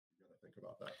think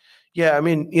about that? Yeah, I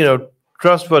mean,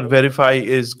 trust but verify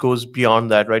goes beyond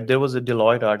that, right? There was a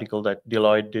Deloitte article that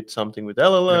Deloitte did something with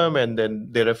LLM, and then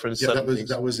they referenced certain things.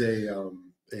 That was a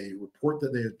report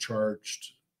that they had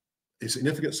charged a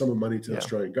significant sum of money to the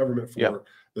Australian government for,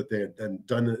 that they had then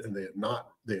done it, and they had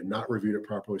not reviewed it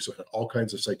properly. So it had all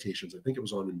kinds of citations. I think it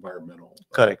was on environmental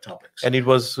topics. And it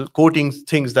was quoting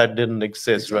things that didn't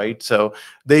exist, right? So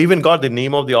they even got the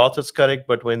name of the authors correct,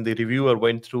 but when the reviewer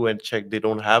went through and checked, they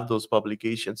don't have those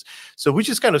publications. So which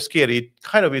is kind of scary. It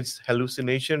kind of is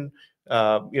hallucination.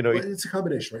 It's a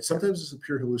combination, right? Sometimes it's a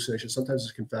pure hallucination. Sometimes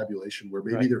it's confabulation, where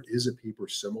maybe there is a paper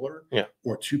similar,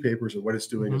 or two papers, and what it's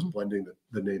doing is blending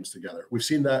the names together. We've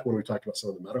seen that when we talked about some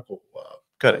of the medical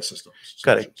systems.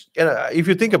 Correct. And if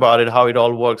you think about it, how it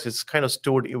all works, it's kind of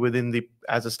stored within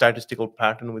as a statistical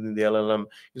pattern within the LLM.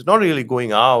 It's not really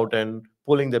going out and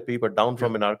pulling the paper down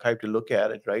from an archive to look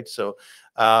at it, right? So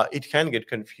it can get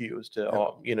confused,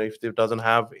 or if it doesn't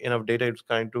have enough data, it's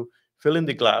kind to fill in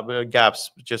the gaps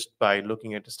just by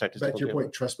looking at the statistical. Back to your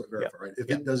point, trust but verify, right?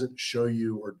 If it doesn't show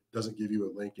you or doesn't give you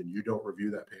a link and you don't review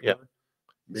that paper,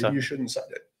 maybe you shouldn't cite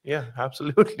it. Yeah,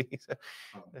 absolutely.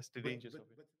 That's the dangers of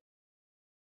it.